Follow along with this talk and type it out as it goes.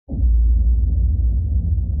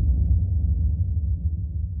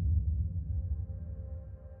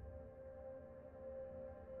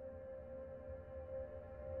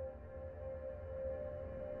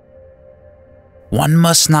One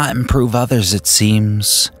must not improve others, it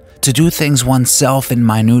seems. To do things oneself in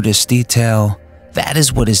minutest detail, that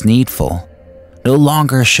is what is needful. No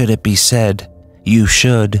longer should it be said, you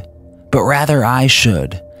should, but rather I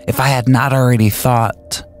should, if I had not already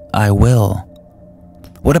thought, I will.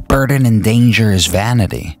 What a burden and danger is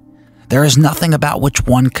vanity. There is nothing about which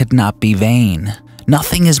one could not be vain.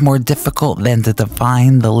 Nothing is more difficult than to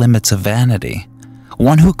define the limits of vanity.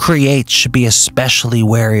 One who creates should be especially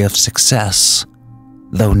wary of success,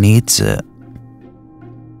 though needs it.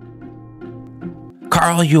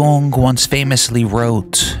 Carl Jung once famously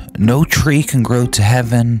wrote, "No tree can grow to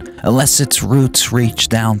heaven unless its roots reach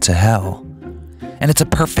down to hell." And it's a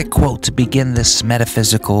perfect quote to begin this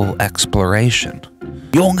metaphysical exploration.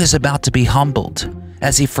 Jung is about to be humbled,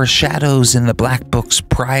 as he foreshadows in the Black Books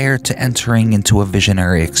prior to entering into a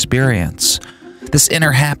visionary experience. This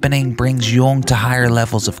inner happening brings Jung to higher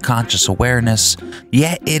levels of conscious awareness,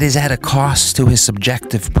 yet it is at a cost to his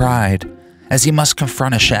subjective pride, as he must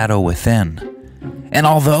confront a shadow within. And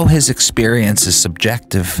although his experience is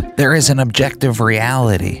subjective, there is an objective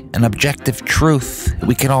reality, an objective truth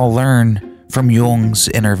we can all learn from Jung's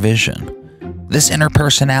inner vision. This inner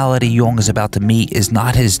personality Jung is about to meet is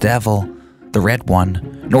not his devil, the red one,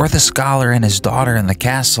 nor the scholar and his daughter in the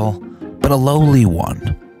castle, but a lowly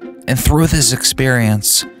one. And through this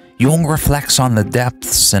experience, Jung reflects on the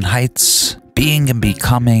depths and heights, being and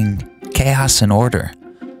becoming, chaos and order,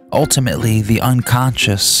 ultimately the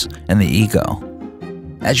unconscious and the ego.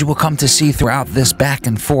 As you will come to see throughout this back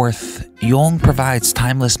and forth, Jung provides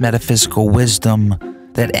timeless metaphysical wisdom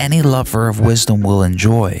that any lover of wisdom will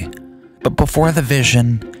enjoy. But before the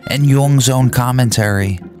vision and Jung's own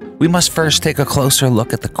commentary, we must first take a closer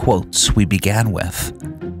look at the quotes we began with.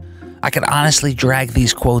 I could honestly drag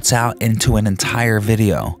these quotes out into an entire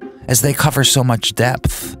video, as they cover so much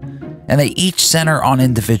depth, and they each center on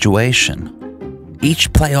individuation.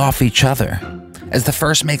 Each play off each other, as the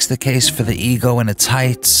first makes the case for the ego and its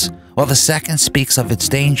heights, while the second speaks of its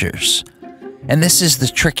dangers. And this is the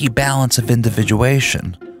tricky balance of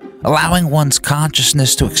individuation, allowing one's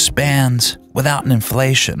consciousness to expand without an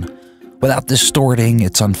inflation, without distorting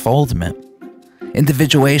its unfoldment.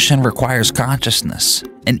 Individuation requires consciousness,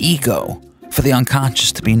 an ego, for the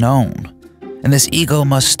unconscious to be known. And this ego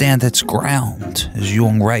must stand its ground, as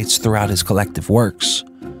Jung writes throughout his collective works.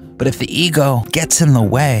 But if the ego gets in the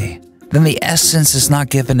way, then the essence is not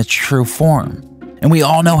given its true form. And we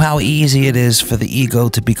all know how easy it is for the ego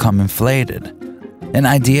to become inflated, an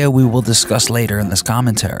idea we will discuss later in this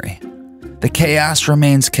commentary. The chaos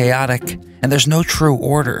remains chaotic, and there's no true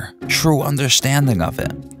order, true understanding of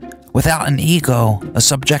it. Without an ego, a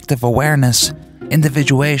subjective awareness,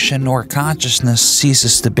 individuation, or consciousness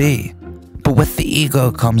ceases to be. But with the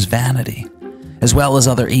ego comes vanity, as well as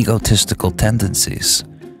other egotistical tendencies.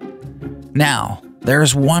 Now, there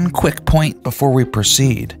is one quick point before we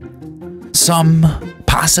proceed. Some,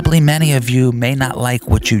 possibly many of you, may not like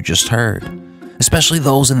what you just heard, especially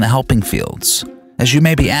those in the helping fields, as you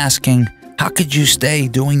may be asking, how could you stay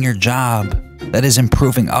doing your job, that is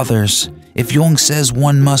improving others, if Jung says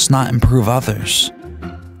one must not improve others?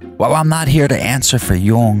 While I'm not here to answer for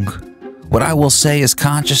Jung, what I will say is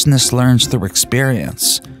consciousness learns through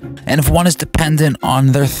experience, and if one is dependent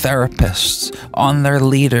on their therapists, on their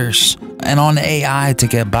leaders, and on AI to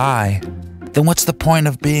get by, then what's the point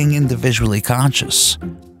of being individually conscious?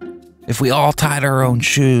 If we all tied our own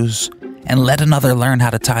shoes and let another learn how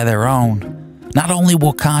to tie their own, not only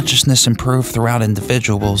will consciousness improve throughout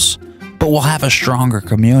individuals, but we'll have a stronger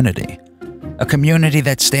community. A community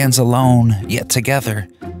that stands alone, yet together,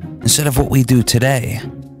 instead of what we do today,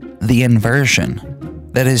 the inversion,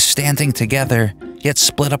 that is standing together, yet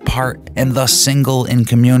split apart and thus single in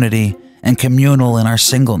community and communal in our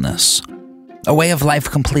singleness. A way of life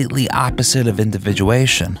completely opposite of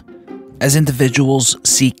individuation. As individuals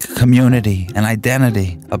seek community and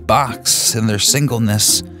identity, a box in their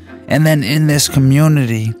singleness, and then in this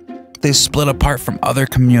community, they split apart from other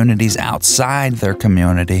communities outside their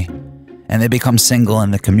community, and they become single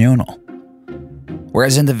in the communal.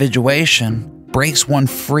 Whereas individuation breaks one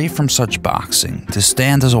free from such boxing to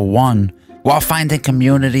stand as a one, while finding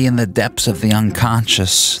community in the depths of the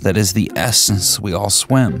unconscious that is the essence we all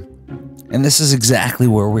swim. And this is exactly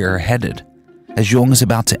where we are headed, as Jung is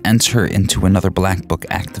about to enter into another Black Book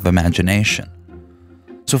act of imagination.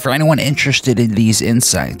 So for anyone interested in these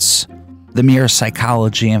insights, the mere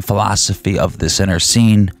psychology and philosophy of this inner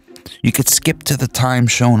scene, you could skip to the time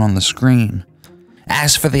shown on the screen.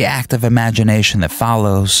 As for the act of imagination that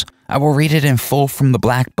follows, I will read it in full from the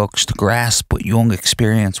Black Books to grasp what Jung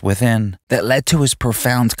experienced within that led to his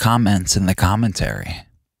profound comments in the commentary.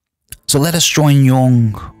 So let us join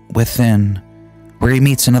Jung within where he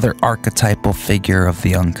meets another archetypal figure of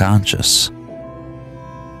the unconscious.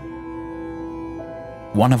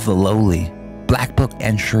 One of the lowly, Black Book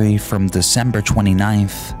entry from December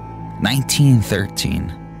 29th,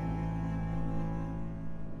 1913.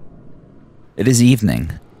 It is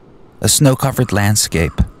evening, a snow-covered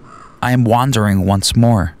landscape. I am wandering once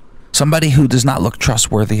more. Somebody who does not look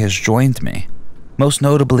trustworthy has joined me. Most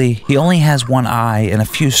notably, he only has one eye and a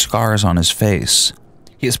few scars on his face.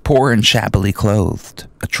 He is poor and shabbily clothed,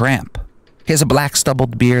 a tramp. He has a black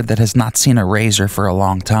stubbled beard that has not seen a razor for a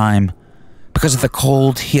long time. Because of the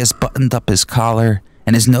cold, he has buttoned up his collar,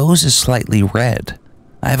 and his nose is slightly red.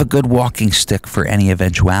 I have a good walking stick for any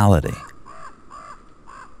eventuality.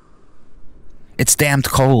 "It's damned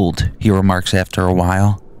cold," he remarks after a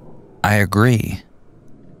while. I agree.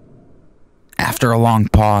 After a long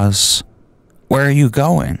pause, "Where are you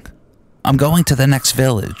going?" "I'm going to the next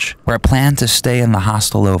village, where I plan to stay in the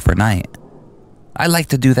hostel overnight." "I like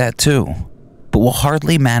to do that too, but will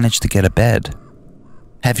hardly manage to get a bed."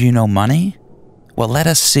 "Have you no money?" "Well, let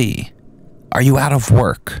us see. Are you out of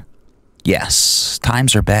work?" "Yes,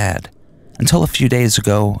 times are bad. Until a few days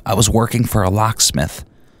ago, I was working for a locksmith,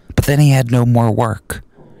 but then he had no more work.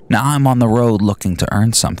 Now I'm on the road looking to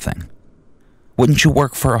earn something." "Wouldn't you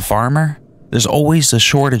work for a farmer? There's always a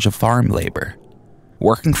shortage of farm labor."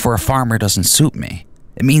 "Working for a farmer doesn't suit me.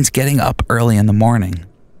 It means getting up early in the morning.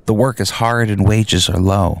 The work is hard and wages are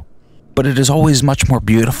low. But it is always much more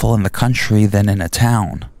beautiful in the country than in a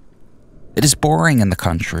town." "It is boring in the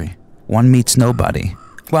country. One meets nobody."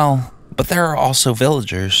 "Well, but there are also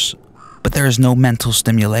villagers. But there is no mental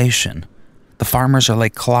stimulation. The farmers are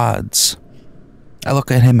like clods." I look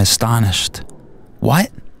at him astonished. "What?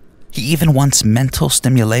 He even wants mental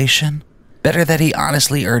stimulation? Better that he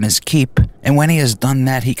honestly earn his keep, and when he has done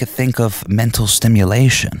that, he could think of mental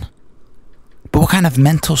stimulation." "But what kind of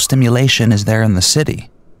mental stimulation is there in the city?"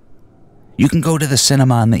 "You can go to the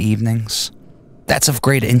cinema in the evenings. That's of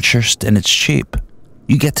great interest and it's cheap.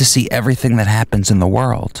 You get to see everything that happens in the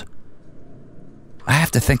world." I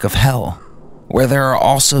have to think of hell, where there are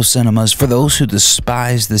also cinemas for those who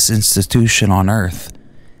despise this institution on earth,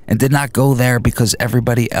 and did not go there because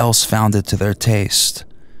everybody else found it to their taste.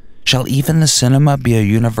 Shall even the cinema be a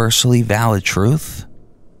universally valid truth?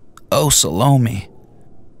 Oh, Salome,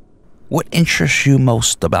 what interests you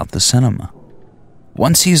most about the cinema?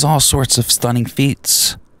 One sees all sorts of stunning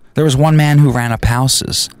feats. There was one man who ran up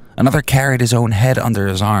houses, another carried his own head under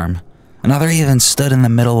his arm, another even stood in the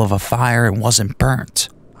middle of a fire and wasn't burnt.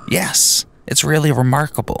 Yes, it's really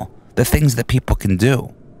remarkable, the things that people can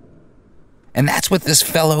do. And that's what this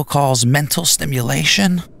fellow calls mental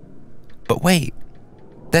stimulation? But wait,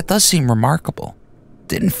 that does seem remarkable.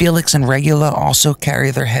 Didn't Felix and Regula also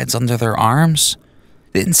carry their heads under their arms?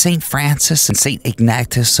 Didn't St. Francis and St.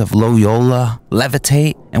 Ignatius of Loyola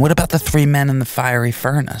levitate? And what about the three men in the fiery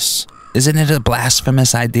furnace? Isn't it a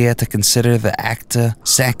blasphemous idea to consider the Acta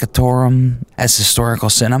Sanctorum as historical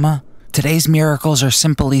cinema? Today's miracles are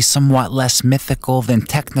simply somewhat less mythical than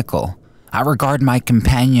technical. I regard my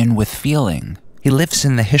companion with feeling. He lives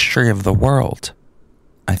in the history of the world,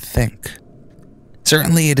 I think.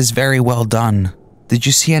 Certainly it is very well done. Did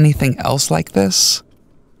you see anything else like this?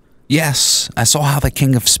 Yes, I saw how the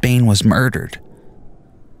King of Spain was murdered.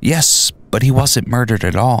 Yes, but he wasn't murdered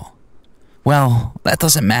at all. Well, that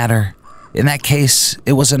doesn't matter. In that case,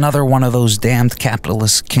 it was another one of those damned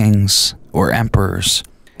capitalist kings, or emperors.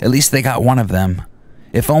 At least they got one of them.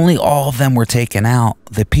 If only all of them were taken out,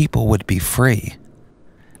 the people would be free.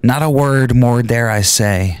 Not a word more dare I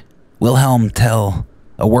say. Wilhelm Tell,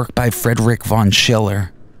 a work by Friedrich von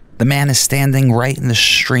Schiller. The man is standing right in the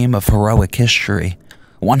stream of heroic history,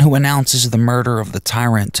 one who announces the murder of the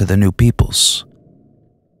tyrant to the new peoples.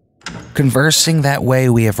 Conversing that way,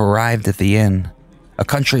 we have arrived at the inn, a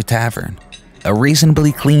country tavern, a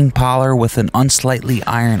reasonably clean parlor with an unsightly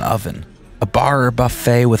iron oven. A bar or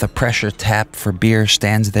buffet with a pressure tap for beer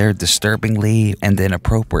stands there disturbingly and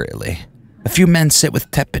inappropriately. A few men sit with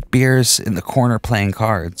tepid beers in the corner playing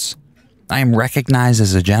cards. I am recognized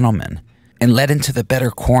as a gentleman and led into the better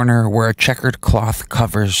corner where a checkered cloth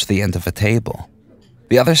covers the end of a table.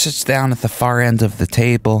 The other sits down at the far end of the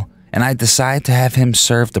table, and I decide to have him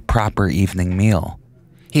served a proper evening meal.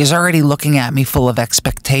 He is already looking at me full of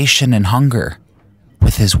expectation and hunger,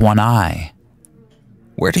 with his one eye.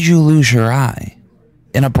 Where did you lose your eye?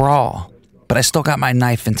 In a brawl, but I still got my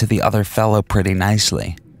knife into the other fellow pretty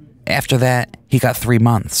nicely. After that, he got 3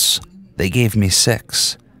 months. They gave me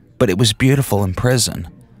 6, but it was beautiful in prison.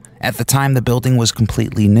 At the time, the building was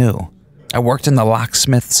completely new. I worked in the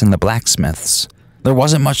locksmiths and the blacksmiths. There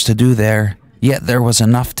wasn't much to do there, yet there was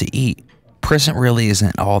enough to eat. Prison really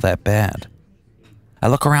isn't all that bad. I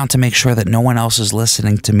look around to make sure that no one else is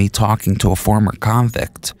listening to me talking to a former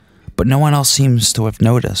convict, but no one else seems to have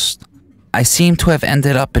noticed. I seem to have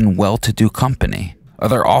ended up in well-to-do company. Are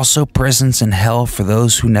there also prisons in hell for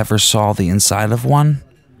those who never saw the inside of one?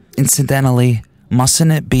 Incidentally,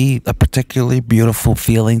 mustn't it be a particularly beautiful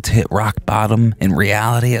feeling to hit rock bottom in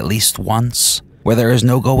reality at least once, where there is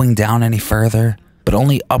no going down any further, but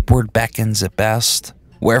only upward beckons at best,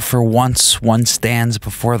 where for once one stands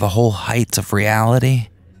before the whole height of reality?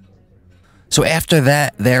 So after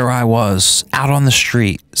that, there I was, out on the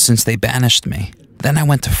street, since they banished me. Then I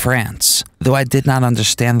went to France, though I did not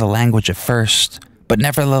understand the language at first, but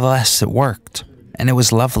nevertheless it worked, and it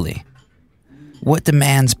was lovely. What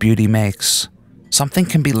demands beauty makes. Something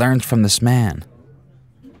can be learned from this man.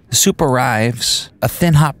 The soup arrives, a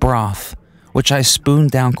thin hot broth, which I spoon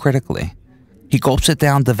down critically. He gulps it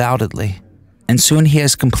down devoutedly, and soon he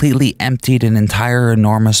has completely emptied an entire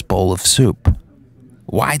enormous bowl of soup.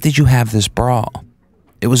 Why did you have this brawl?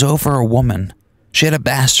 It was over a woman. She had a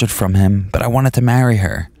bastard from him, but I wanted to marry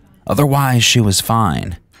her. Otherwise, she was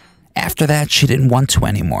fine. After that, she didn't want to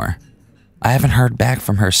anymore. I haven't heard back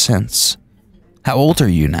from her since. How old are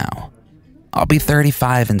you now? I'll be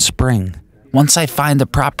 35 in spring. Once I find a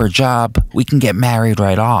proper job, we can get married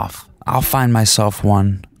right off. I'll find myself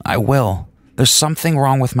one. I will. There's something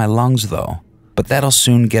wrong with my lungs, though, but that'll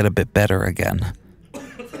soon get a bit better again.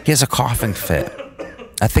 He has a coughing fit.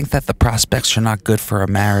 I think that the prospects are not good for a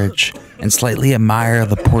marriage, and slightly admire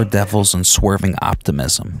the poor devil's unswerving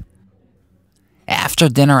optimism. After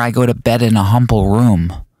dinner, I go to bed in a humble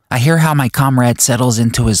room. I hear how my comrade settles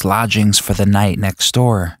into his lodgings for the night next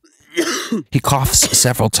door. He coughs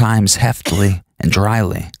several times heftily and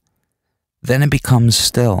dryly. Then it becomes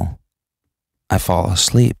still. I fall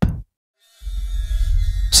asleep.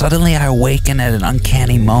 Suddenly I awaken at an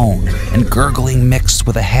uncanny moan and gurgling mixed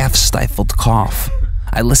with a half-stifled cough.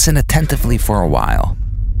 I listen attentively for a while.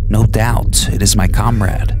 No doubt, it is my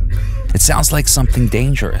comrade. It sounds like something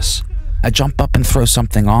dangerous. I jump up and throw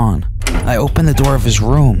something on. I open the door of his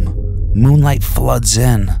room. Moonlight floods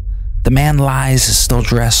in. The man lies still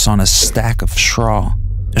dressed on a stack of straw.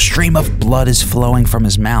 A stream of blood is flowing from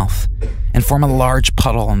his mouth and from a large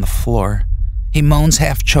puddle on the floor. He moans,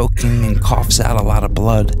 half choking, and coughs out a lot of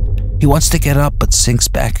blood. He wants to get up but sinks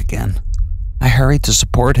back again. I hurry to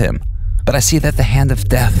support him, but I see that the hand of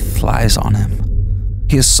death lies on him.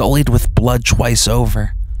 He is sullied with blood twice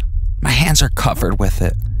over. My hands are covered with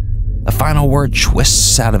it. A final word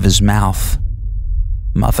twists out of his mouth.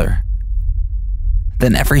 Mother.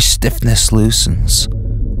 Then every stiffness loosens.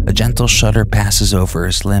 A gentle shudder passes over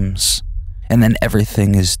his limbs, and then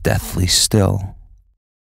everything is deathly still.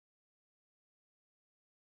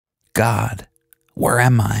 God, where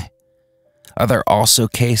am I? Are there also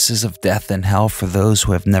cases of death in hell for those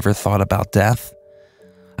who have never thought about death?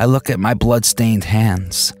 I look at my blood-stained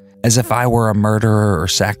hands, as if I were a murderer or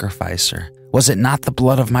sacrificer. Was it not the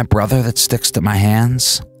blood of my brother that sticks to my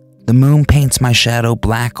hands? The moon paints my shadow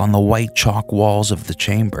black on the white chalk walls of the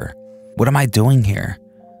chamber. What am I doing here?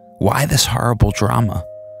 Why this horrible drama?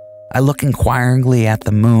 I look inquiringly at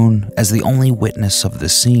the moon as the only witness of the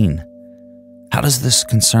scene. How does this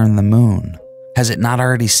concern the moon? Has it not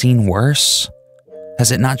already seen worse?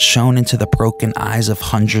 Has it not shone into the broken eyes of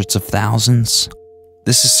hundreds of thousands?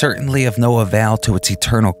 This is certainly of no avail to its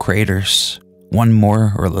eternal craters, one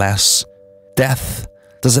more or less. Death,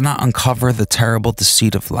 does it not uncover the terrible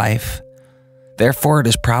deceit of life? Therefore, it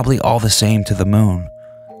is probably all the same to the moon,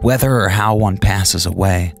 whether or how one passes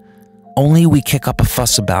away. Only we kick up a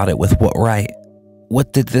fuss about it with what right.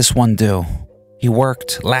 What did this one do? He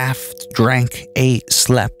worked, laughed, drank, ate,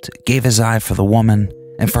 slept, gave his eye for the woman,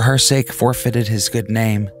 and for her sake forfeited his good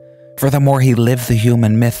name. Furthermore, he lived the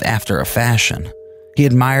human myth after a fashion. He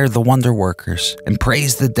admired the wonder workers and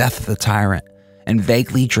praised the death of the tyrant, and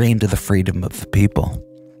vaguely dreamed of the freedom of the people.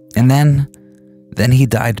 And then he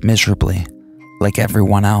died miserably, like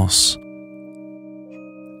everyone else.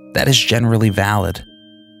 That is generally valid.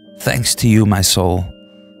 Thanks to you, my soul.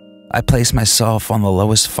 I place myself on the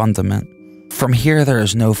lowest fundament. From here there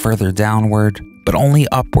is no further downward, but only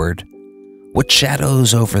upward. What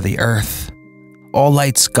shadows over the earth? All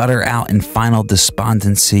lights gutter out in final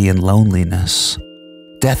despondency and loneliness.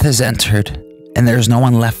 Death has entered, and there is no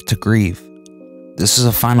one left to grieve. This is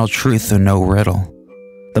a final truth and no riddle.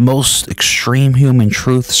 The most extreme human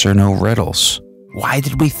truths are no riddles. Why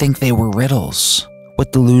did we think they were riddles?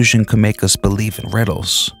 What delusion could make us believe in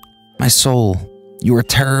riddles? My soul, you are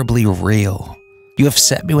terribly real. You have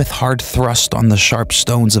set me with hard thrust on the sharp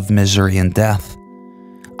stones of misery and death.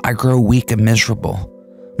 I grow weak and miserable.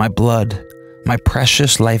 My blood, my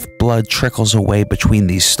precious life blood trickles away between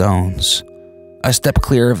these stones. I step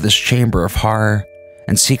clear of this chamber of horror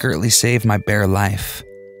and secretly save my bare life.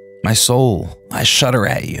 My soul, I shudder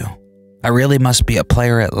at you. I really must be a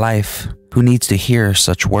player at life who needs to hear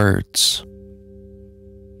such words.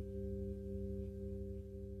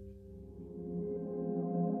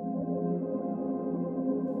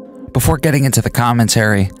 Before getting into the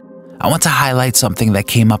commentary, I want to highlight something that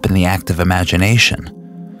came up in the active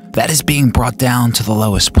imagination. That is being brought down to the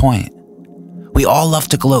lowest point. We all love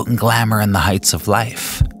to gloat in glamour and the heights of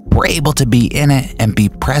life. We're able to be in it and be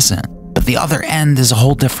present, but the other end is a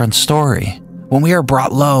whole different story. When we are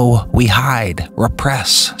brought low, we hide,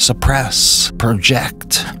 repress, suppress,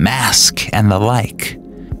 project, mask, and the like.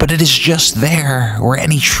 But it is just there where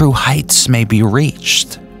any true heights may be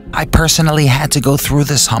reached. I personally had to go through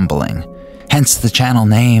this humbling, hence the channel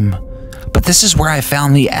name, but this is where I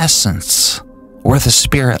found the essence, where the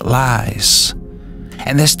spirit lies.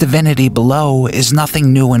 And this divinity below is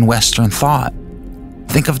nothing new in Western thought.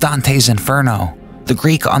 Think of Dante's Inferno, the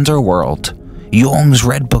Greek underworld, Jung's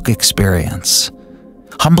Red Book experience.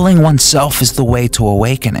 Humbling oneself is the way to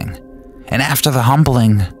awakening. And after the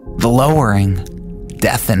humbling, the lowering,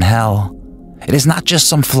 death and hell, it is not just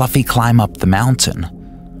some fluffy climb up the mountain,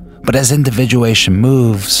 but as individuation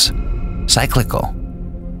moves, cyclical.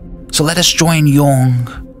 So let us join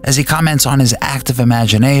Jung as he comments on his active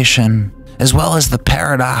imagination, as well as the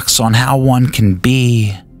paradox on how one can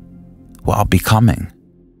be while becoming.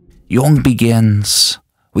 Jung begins,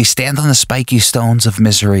 "We stand on the spiky stones of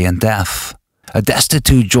misery and death. A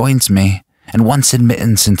destitute joins me and wants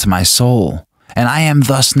admittance into my soul, and I am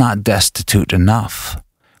thus not destitute enough.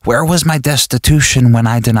 Where was my destitution when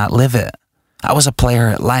I did not live it? I was a player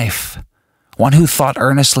at life, one who thought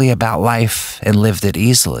earnestly about life and lived it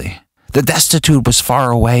easily. The destitute was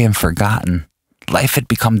far away and forgotten. Life had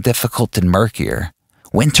become difficult and murkier.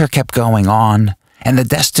 Winter kept going on, and the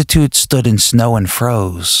destitute stood in snow and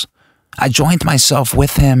froze. I joined myself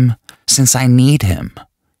with him since I need him.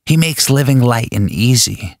 He makes living light and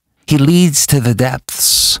easy. He leads to the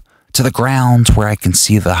depths, to the ground where I can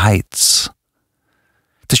see the heights."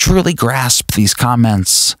 To truly grasp these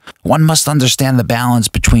comments, one must understand the balance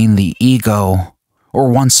between the ego, or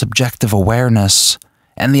one's subjective awareness,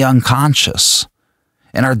 and the unconscious.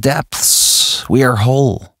 In our depths, we are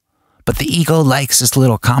whole, but the ego likes its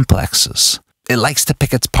little complexes. It likes to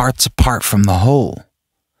pick its parts apart from the whole.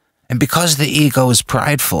 And because the ego is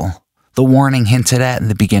prideful, the warning hinted at in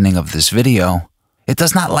the beginning of this video, it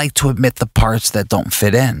does not like to admit the parts that don't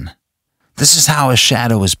fit in. This is how a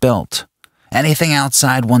shadow is built. Anything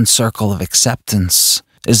outside one's circle of acceptance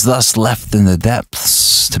is thus left in the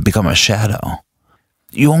depths to become a shadow.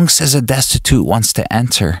 Jung says a destitute wants to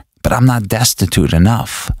enter, but I'm not destitute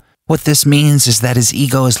enough. What this means is that his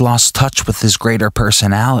ego has lost touch with his greater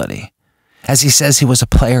personality. As he says, he was a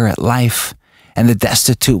player at life, and the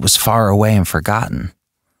destitute was far away and forgotten.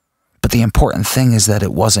 But the important thing is that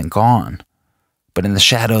it wasn't gone, but in the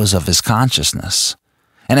shadows of his consciousness.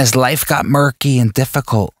 And as life got murky and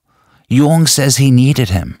difficult, Jung says he needed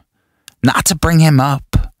him, not to bring him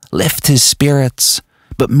up, lift his spirits,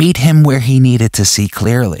 but meet him where he needed to see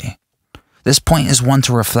clearly. This point is one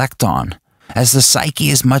to reflect on, as the psyche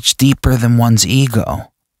is much deeper than one's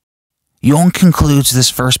ego. Jung concludes this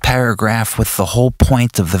first paragraph with the whole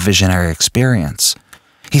point of the visionary experience.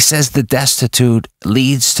 He says the destitute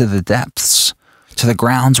leads to the depths, to the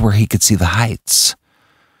grounds where he could see the heights.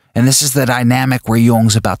 And this is the dynamic where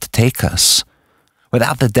Jung's about to take us.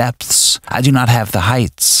 Without the depths, I do not have the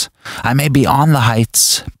heights. I may be on the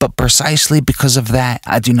heights, but precisely because of that,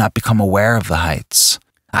 I do not become aware of the heights.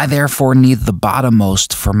 I therefore need the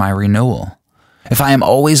bottommost for my renewal. If I am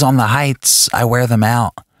always on the heights, I wear them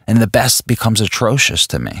out, and the best becomes atrocious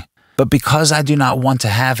to me. But because I do not want to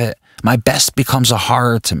have it, my best becomes a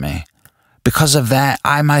horror to me. Because of that,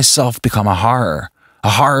 I myself become a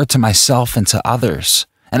horror to myself and to others,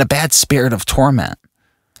 and a bad spirit of torment.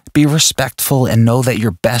 Be respectful and know that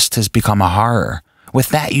your best has become a horror. With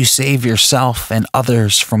that, you save yourself and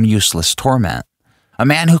others from useless torment. A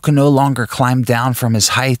man who can no longer climb down from his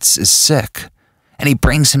heights is sick, and he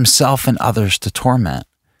brings himself and others to torment.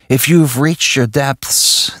 If you've reached your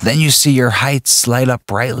depths, then you see your heights light up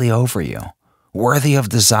brightly over you, worthy of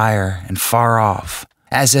desire and far off,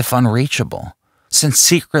 as if unreachable, since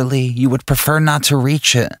secretly you would prefer not to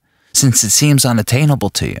reach it, since it seems unattainable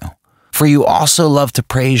to you. For you also love to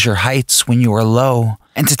praise your heights when you are low,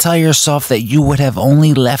 and to tell yourself that you would have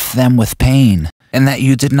only left them with pain, and that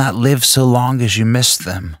you did not live so long as you missed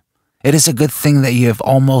them. It is a good thing that you have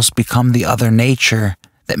almost become the other nature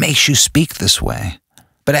that makes you speak this way.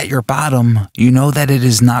 But at your bottom, you know that it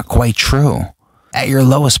is not quite true. At your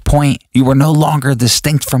lowest point, you are no longer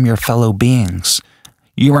distinct from your fellow beings.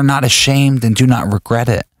 You are not ashamed and do not regret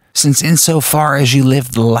it, since insofar as you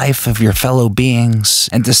live the life of your fellow beings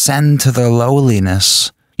and descend to their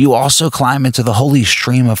lowliness, you also climb into the holy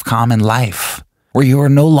stream of common life, where you are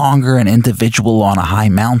no longer an individual on a high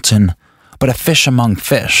mountain, but a fish among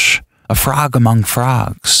fish, a frog among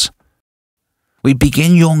frogs. We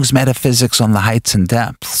begin Jung's metaphysics on the heights and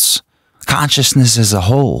depths, consciousness as a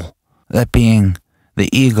whole, that being the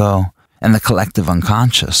ego and the collective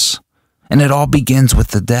unconscious. And it all begins with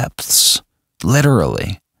the depths,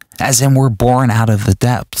 literally, as in we're born out of the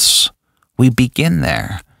depths. We begin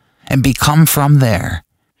there, and become from there,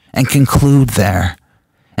 and conclude there.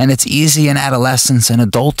 And it's easy in adolescence and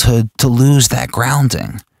adulthood to lose that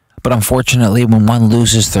grounding. But unfortunately, when one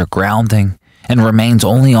loses their grounding and remains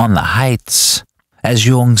only on the heights, as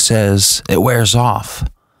Jung says, it wears off.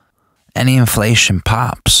 Any inflation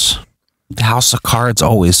pops. The house of cards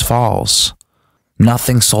always falls.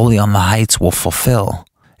 Nothing solely on the heights will fulfill.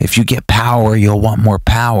 If you get power, you'll want more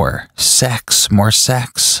power. Sex, more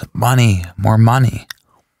sex. Money, more money.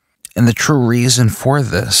 And the true reason for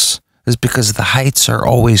this is because the heights are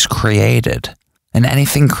always created, and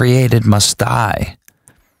anything created must die.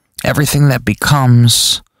 Everything that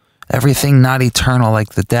becomes, everything not eternal like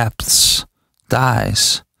the depths,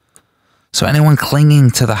 dies. So anyone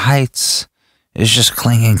clinging to the heights is just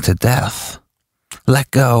clinging to death. Let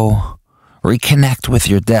go, reconnect with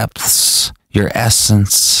your depths, your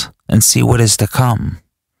essence, and see what is to come.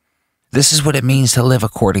 This is what it means to live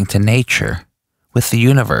according to nature, with the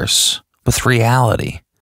universe, with reality.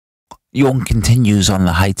 Jung continues on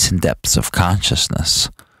the heights and depths of consciousness.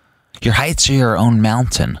 Your heights are your own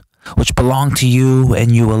mountain, which belong to you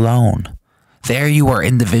and you alone. There you are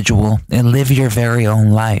individual and live your very own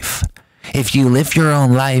life. If you live your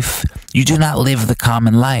own life, you do not live the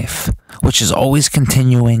common life, which is always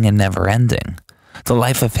continuing and never ending. The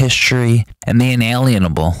life of history and the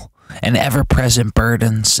inalienable and ever-present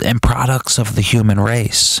burdens and products of the human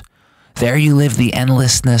race. There you live the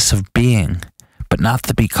endlessness of being, but not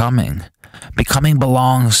the becoming. Becoming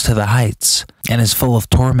belongs to the heights and is full of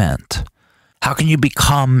torment. How can you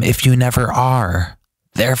become if you never are?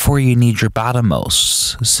 Therefore you need your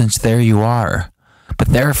bottommost, since there you are. But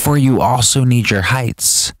therefore you also need your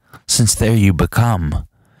heights, since there you become.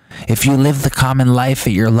 If you live the common life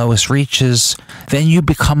at your lowest reaches, then you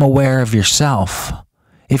become aware of yourself.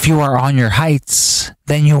 If you are on your heights,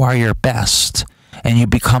 then you are your best, and you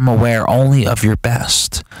become aware only of your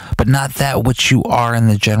best, but not that which you are in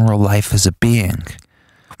the general life as a being.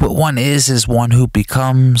 What one is one who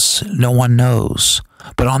becomes, no one knows.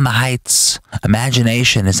 But on the heights,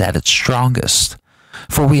 imagination is at its strongest.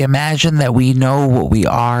 For we imagine that we know what we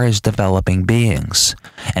are as developing beings,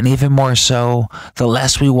 and even more so, the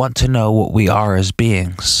less we want to know what we are as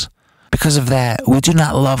beings. Because of that, we do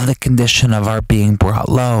not love the condition of our being brought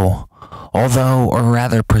low, although, or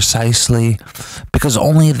rather precisely, because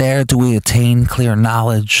only there do we attain clear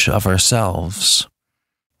knowledge of ourselves.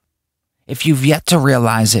 If you've yet to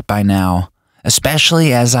realize it by now,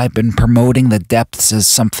 especially as I've been promoting the depths as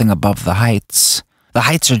something above the heights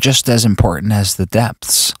are just as important as the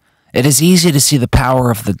depths. It is easy to see the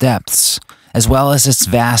power of the depths, as well as its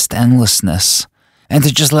vast endlessness, and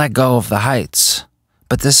to just let go of the heights.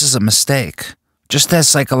 But this is a mistake. Just as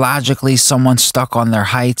psychologically someone stuck on their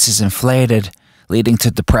heights is inflated, leading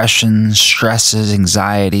to depression, stresses,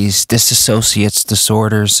 anxieties, dissociates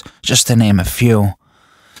disorders, just to name a few.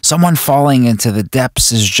 Someone falling into the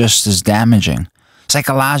depths is just as damaging.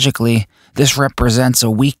 Psychologically, this represents a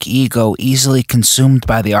weak ego easily consumed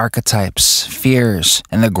by the archetypes, fears,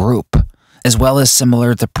 and the group, as well as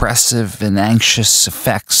similar depressive and anxious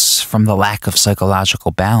effects from the lack of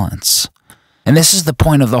psychological balance. And this is the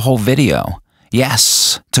point of the whole video.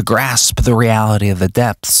 Yes, to grasp the reality of the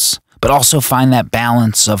depths, but also find that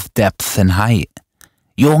balance of depth and height.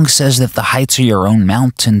 Jung says that the heights are your own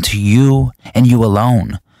mountain to you and you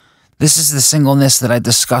alone. This is the singleness that I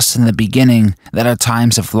discussed in the beginning that our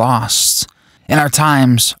times have lost. In our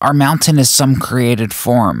times, our mountain is some created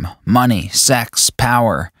form, money, sex,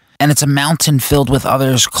 power, and it's a mountain filled with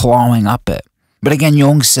others clawing up it. But again,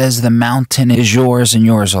 Jung says the mountain is yours and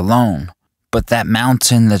yours alone. But that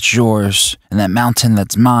mountain that's yours and that mountain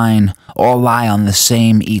that's mine all lie on the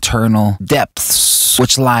same eternal depths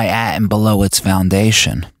which lie at and below its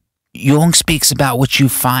foundation. Jung speaks about what you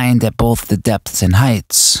find at both the depths and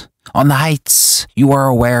heights. On the heights, you are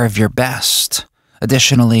aware of your best.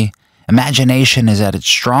 Additionally, imagination is at its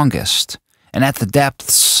strongest. And at the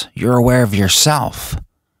depths, you're aware of yourself.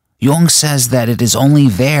 Jung says that it is only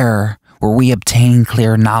there where we obtain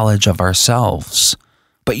clear knowledge of ourselves.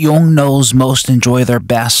 But Jung knows most enjoy their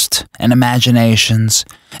best and imaginations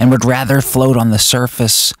and would rather float on the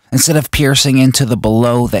surface instead of piercing into the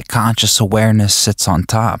below that conscious awareness sits on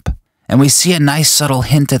top. And we see a nice subtle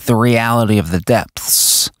hint at the reality of the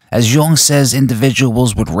depths. As Jung says,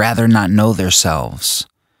 individuals would rather not know themselves.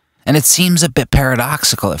 And it seems a bit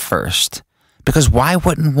paradoxical at first, because why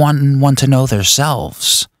wouldn't one want to know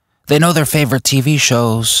themselves? They know their favorite TV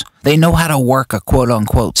shows, they know how to work a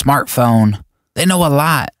quote-unquote smartphone, they know a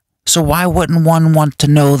lot, so why wouldn't one want to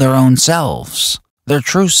know their own selves, their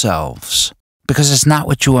true selves? Because it's not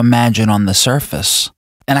what you imagine on the surface.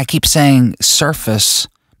 And I keep saying surface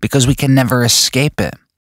because we can never escape it.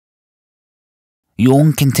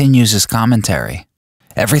 Jung continues his commentary.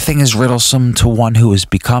 Everything is riddlesome to one who is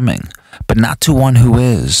becoming, but not to one who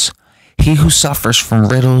is. He who suffers from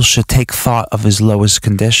riddles should take thought of his lowest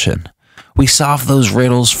condition. We solve those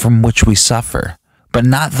riddles from which we suffer, but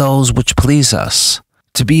not those which please us.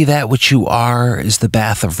 To be that which you are is the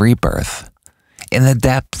bath of rebirth. In the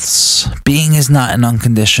depths, being is not an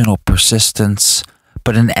unconditional persistence,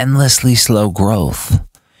 but an endlessly slow growth.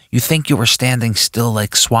 You think you are standing still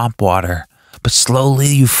like swamp water, but slowly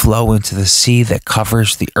you flow into the sea that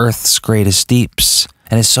covers the earth's greatest deeps,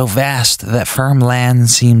 and is so vast that firm land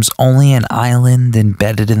seems only an island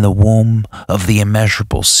embedded in the womb of the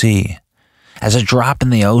immeasurable sea. As a drop in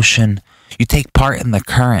the ocean, you take part in the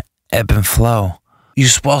current, ebb and flow. You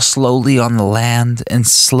swell slowly on the land and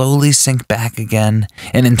slowly sink back again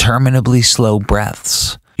in interminably slow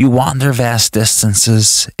breaths. You wander vast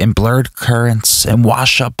distances in blurred currents and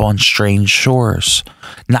wash up on strange shores,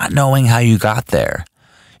 not knowing how you got there.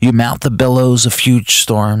 You mount the billows of huge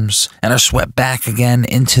storms and are swept back again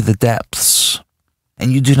into the depths.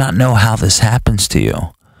 And you do not know how this happens to you.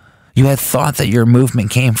 You had thought that your movement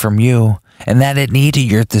came from you and that it needed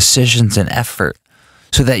your decisions and effort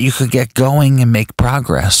so that you could get going and make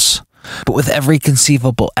progress. But with every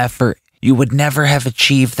conceivable effort, you would never have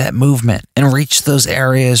achieved that movement and reached those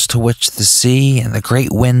areas to which the sea and the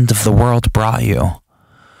great wind of the world brought you.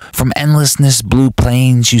 From endlessness blue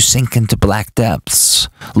plains you sink into black depths.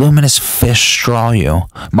 Luminous fish draw you.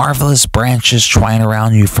 Marvelous branches twine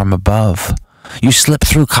around you from above. You slip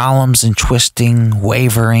through columns and twisting,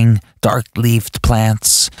 wavering, dark-leaved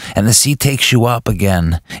plants, and the sea takes you up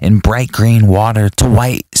again in bright green water to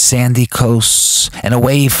white, sandy coasts, and a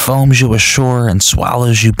wave foams you ashore and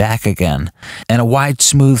swallows you back again, and a wide,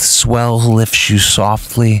 smooth swell lifts you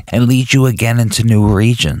softly and leads you again into new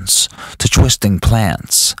regions, to twisting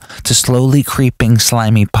plants, to slowly creeping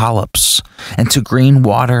slimy polyps, and to green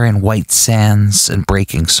water and white sands and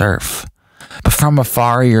breaking surf. But from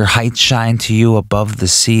afar your heights shine to you above the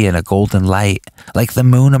sea in a golden light, like the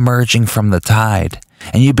moon emerging from the tide,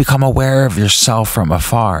 and you become aware of yourself from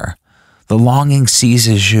afar. The longing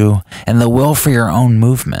seizes you, and the will for your own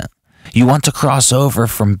movement. You want to cross over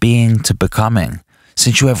from being to becoming,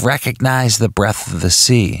 since you have recognized the breath of the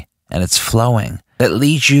sea, and its flowing, that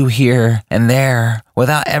leads you here and there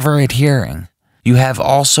without ever adhering. You have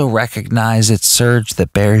also recognized its surge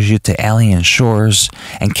that bears you to alien shores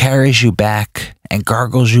and carries you back and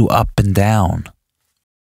gargles you up and down.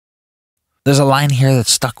 There's a line here that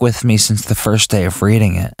stuck with me since the first day of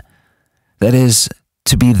reading it. That is,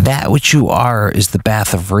 to be that which you are is the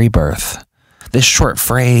bath of rebirth. This short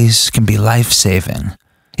phrase can be life-saving.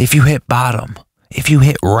 If you hit bottom, if you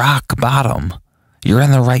hit rock bottom, you're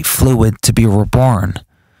in the right fluid to be reborn.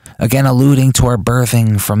 Again, alluding to our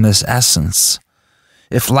birthing from this essence.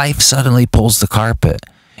 If life suddenly pulls the carpet,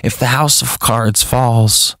 if the house of cards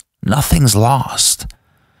falls, nothing's lost,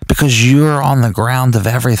 because you're on the ground of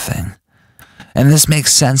everything. And this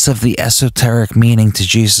makes sense of the esoteric meaning to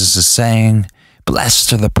Jesus' saying,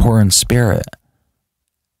 "Blessed are the poor in spirit."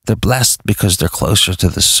 They're blessed because they're closer to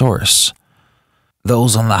the source.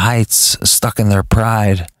 Those on the heights, stuck in their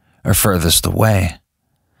pride, are furthest away.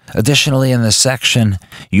 Additionally, in this section,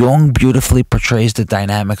 Jung beautifully portrays the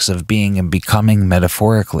dynamics of being and becoming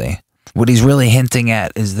metaphorically. What he's really hinting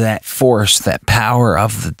at is that force, that power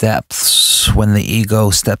of the depths when the ego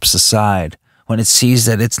steps aside, when it sees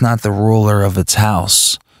that it's not the ruler of its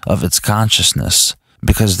house, of its consciousness,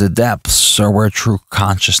 because the depths are where true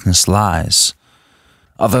consciousness lies.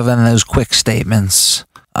 Other than those quick statements,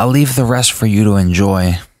 I'll leave the rest for you to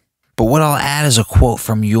enjoy. But what I'll add is a quote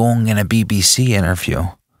from Jung in a BBC interview,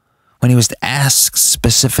 when he was asked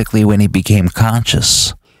specifically when he became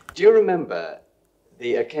conscious. Do you remember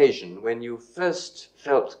the occasion when you first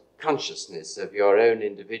felt consciousness of your own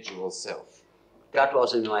individual self? That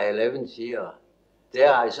was in my 11th year.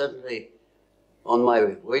 There I suddenly, on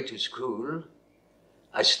my way to school,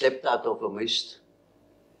 I stepped out of a mist.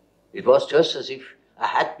 It was just as if I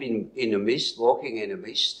had been in a mist, walking in a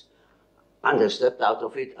mist, and I stepped out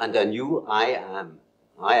of it, and I knew I am.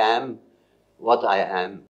 I am what I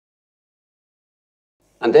am.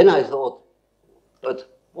 And then I thought,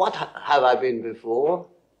 but what have I been before?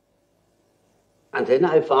 And then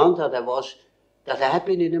I found that I had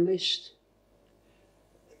been in a mist,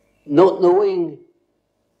 not knowing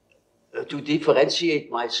to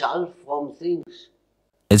differentiate myself from things.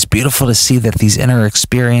 It's beautiful to see that these inner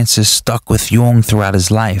experiences stuck with Jung throughout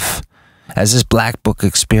his life, as his Black Book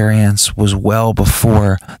experience was well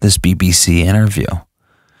before this BBC interview.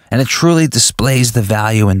 And it truly displays the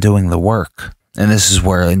value in doing the work. And this is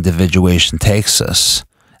where individuation takes us,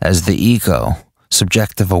 as the ego,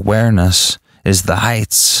 subjective awareness, is the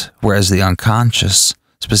heights, whereas the unconscious,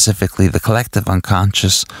 specifically the collective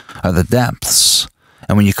unconscious, are the depths.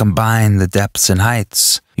 And when you combine the depths and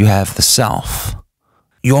heights, you have the self.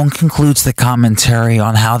 Jung concludes the commentary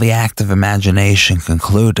on how the act of imagination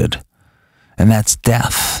concluded, and that's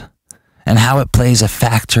death, and how it plays a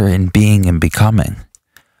factor in being and becoming.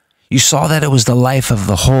 You saw that it was the life of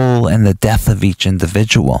the whole and the death of each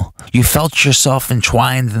individual. You felt yourself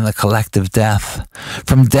entwined in the collective death,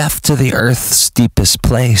 from death to the earth's deepest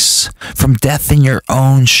place, from death in your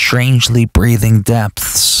own strangely breathing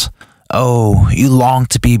depths. Oh, you long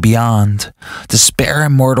to be beyond. Despair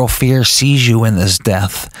and mortal fear seize you in this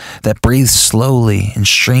death that breathes slowly and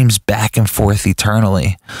streams back and forth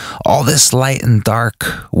eternally. All this light and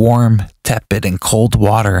dark, warm, tepid, and cold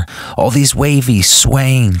water, all these wavy,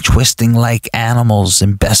 swaying, twisting like animals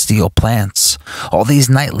and bestial plants, all these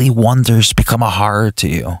nightly wonders become a horror to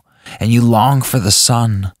you, and you long for the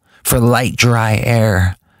sun, for light, dry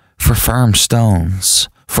air, for firm stones,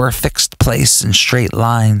 for a fixed place and straight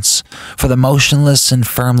lines, for the motionless and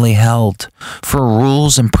firmly held, for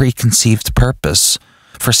rules and preconceived purpose,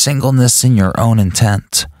 for singleness in your own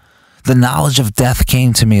intent. The knowledge of death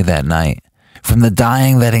came to me that night, from the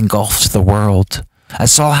dying that engulfed the world. I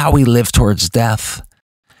saw how we live towards death,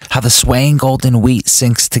 how the swaying golden wheat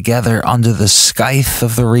sinks together under the scythe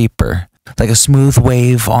of the reaper, like a smooth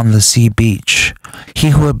wave on the sea beach.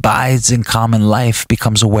 He who abides in common life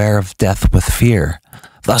becomes aware of death with fear.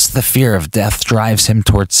 Thus the fear of death drives him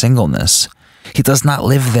towards singleness. He does not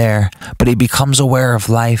live there, but he becomes aware of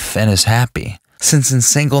life and is happy, since in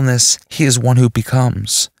singleness he is one who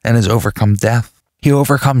becomes and has overcome death. He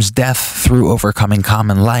overcomes death through overcoming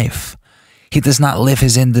common life. He does not live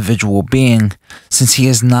his individual being, since he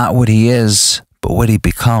is not what he is, but what he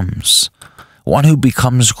becomes. One who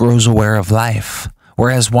becomes grows aware of life,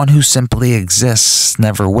 whereas one who simply exists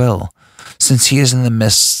never will, since he is in the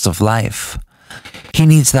midst of life. He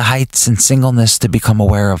needs the heights and singleness to become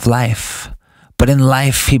aware of life, but in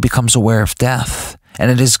life he becomes aware of death, and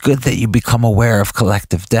it is good that you become aware of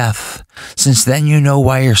collective death, since then you know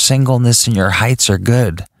why your singleness and your heights are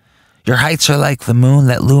good. Your heights are like the moon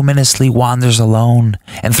that luminously wanders alone,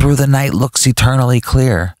 and through the night looks eternally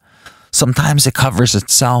clear. Sometimes it covers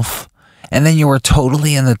itself, and then you are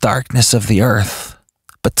totally in the darkness of the earth,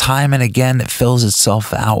 but time and again it fills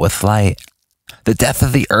itself out with light. The death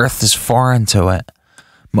of the earth is foreign to it.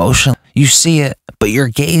 Motion, you see it, but your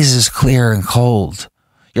gaze is clear and cold.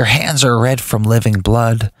 Your hands are red from living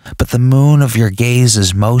blood, but the moon of your gaze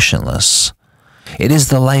is motionless. It is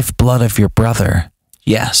the lifeblood of your brother.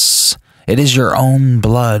 Yes, it is your own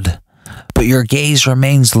blood, but your gaze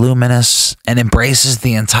remains luminous and embraces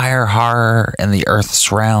the entire horror and the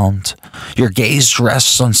earth's round. Your gaze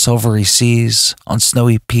rests on silvery seas, on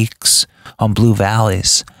snowy peaks, on blue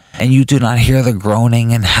valleys, and you do not hear the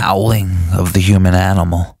groaning and howling of the human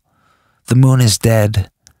animal. The moon is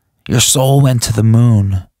dead. Your soul went to the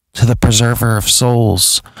moon, to the preserver of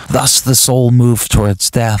souls. Thus the soul moved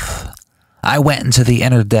towards death. I went into the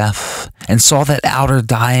inner death and saw that outer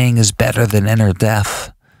dying is better than inner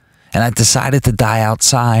death, and I decided to die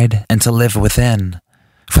outside and to live within.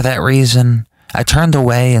 For that reason, I turned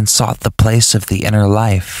away and sought the place of the inner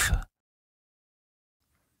life.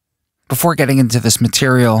 Before getting into this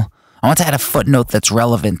material, I want to add a footnote that's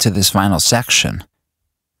relevant to this final section.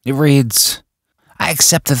 It reads, I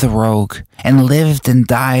accepted the rogue and lived and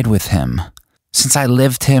died with him. Since I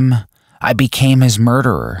lived him, I became his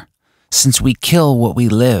murderer, since we kill what we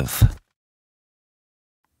live.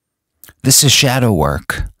 This is shadow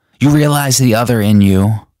work. You realize the other in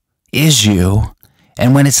you is you,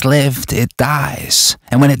 and when it's lived, it dies.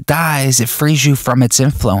 And when it dies, it frees you from its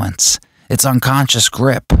influence, its unconscious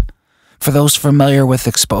grip. For those familiar with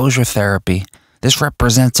exposure therapy, this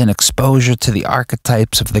represents an exposure to the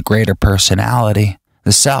archetypes of the greater personality,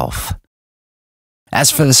 the self.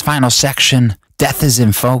 As for this final section, death is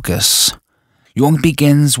in focus. Jung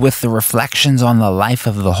begins with the reflections on the life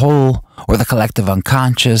of the whole, or the collective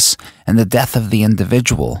unconscious, and the death of the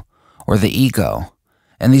individual, or the ego.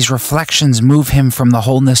 And these reflections move him from the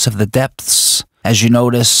wholeness of the depths, as you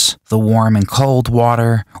notice, the warm and cold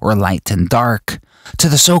water, or light and dark, to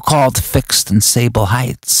the so-called fixed and stable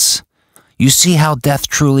heights. You see how death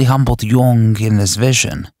truly humbled Jung in this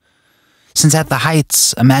vision. Since at the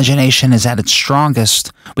heights, imagination is at its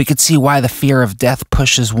strongest, we could see why the fear of death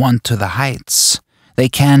pushes one to the heights. They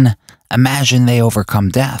can imagine they overcome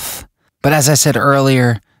death. But as I said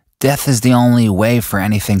earlier, death is the only way for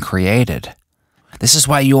anything created. This is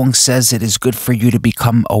why Jung says it is good for you to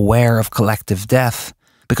become aware of collective death,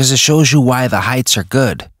 because it shows you why the heights are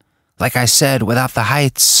good. Like I said, without the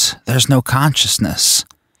heights, there's no consciousness,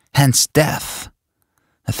 hence death.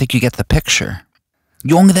 I think you get the picture.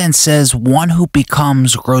 Jung then says one who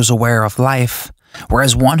becomes grows aware of life,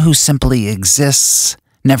 whereas one who simply exists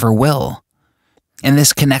never will. And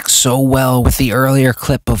this connects so well with the earlier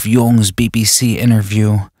clip of Jung's BBC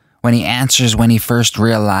interview, when he answers when he first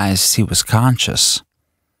realized he was conscious.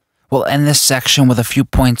 We'll end this section with a few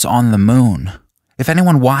points on the moon. If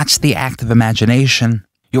anyone watched The Act of Imagination,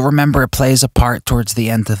 you'll remember it plays a part towards the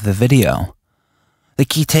end of the video. The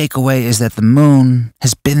key takeaway is that the moon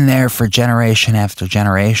has been there for generation after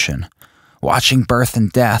generation, watching birth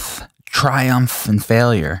and death, triumph and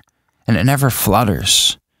failure, and it never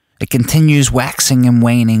flutters. It continues waxing and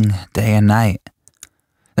waning day and night.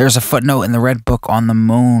 There's a footnote in the Red Book on the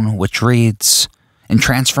moon which reads, in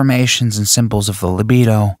Transformations and Symbols of the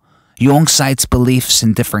Libido, Jung cites beliefs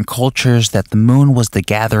in different cultures that the moon was the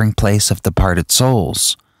gathering place of departed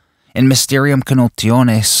souls. In Mysterium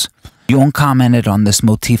Connotationes, Jung commented on this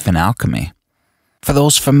motif in alchemy. For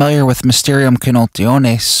those familiar with Mysterium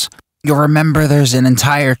Connotationes, you'll remember there's an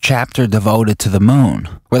entire chapter devoted to the moon,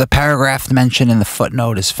 where the paragraph mentioned in the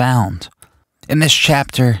footnote is found. In this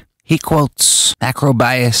chapter, he quotes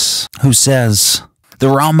Macrobius, who says, "The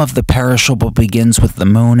realm of the perishable begins with the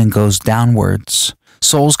moon and goes downwards.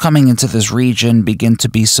 Souls coming into this region begin to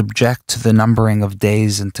be subject to the numbering of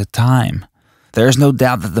days into time. There is no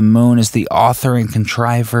doubt that the moon is the author and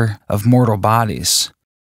contriver of mortal bodies."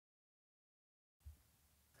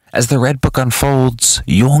 As the Red Book unfolds,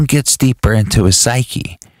 Jung gets deeper into his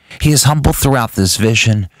psyche. He is humble throughout this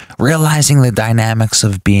vision, realizing the dynamics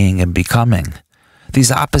of being and becoming.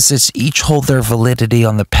 These opposites each hold their validity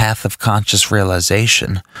on the path of conscious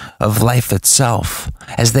realization, of life itself,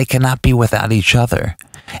 as they cannot be without each other,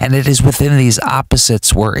 and it is within these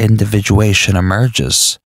opposites where individuation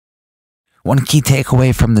emerges. One key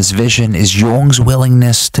takeaway from this vision is Jung's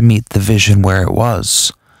willingness to meet the vision where it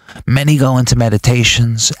was. Many go into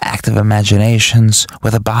meditations, active imaginations,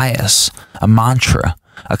 with a bias, a mantra,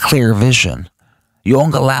 a clear vision.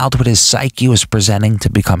 Jung allowed what his psyche was presenting to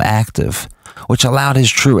become active, which allowed his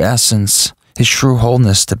true essence, his true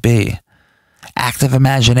wholeness to be. Active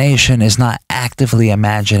imagination is not actively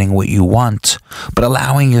imagining what you want, but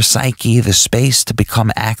allowing your psyche the space to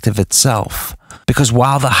become active itself. Because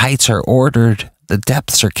while the heights are ordered, the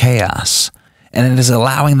depths are chaos. And it is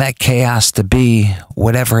allowing that chaos to be,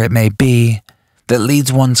 whatever it may be, that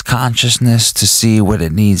leads one's consciousness to see what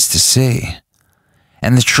it needs to see.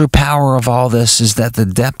 And the true power of all this is that the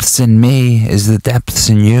depths in me is the depths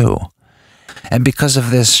in you. And because of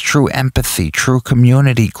this, true empathy, true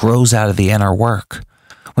community grows out of the inner work.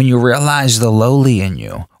 When you realize the lowly in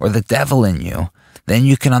you, or the devil in you, then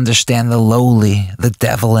you can understand the lowly, the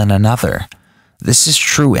devil in another. This is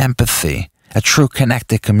true empathy, a true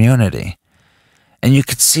connected community. And you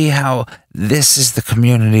could see how this is the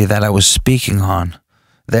community that I was speaking on,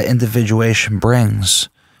 that individuation brings.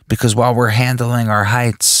 Because while we're handling our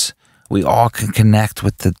heights, we all can connect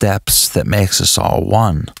with the depths that makes us all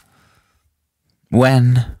one.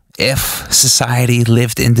 If society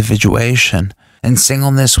lived individuation and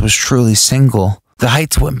singleness was truly single, the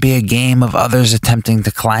heights wouldn't be a game of others attempting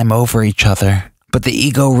to climb over each other, but the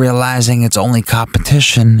ego realizing its only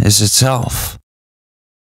competition is itself.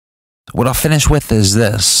 What I'll finish with is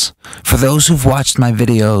this. For those who've watched my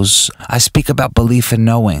videos, I speak about belief and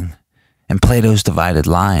knowing, and Plato's divided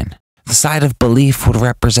line. The side of belief would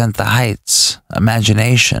represent the heights,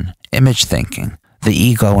 imagination, image thinking, the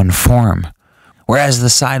ego and form, whereas the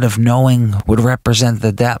side of knowing would represent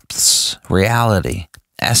the depths, reality,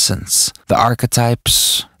 essence, the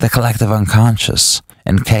archetypes, the collective unconscious,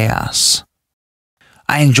 and chaos.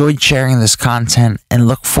 I enjoyed sharing this content and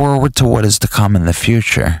look forward to what is to come in the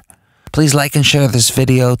future. Please like and share this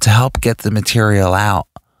video to help get the material out.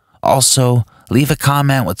 Also, leave a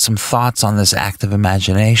comment with some thoughts on this act of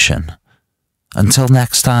imagination. Until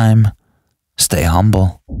next time, stay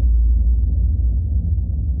humble.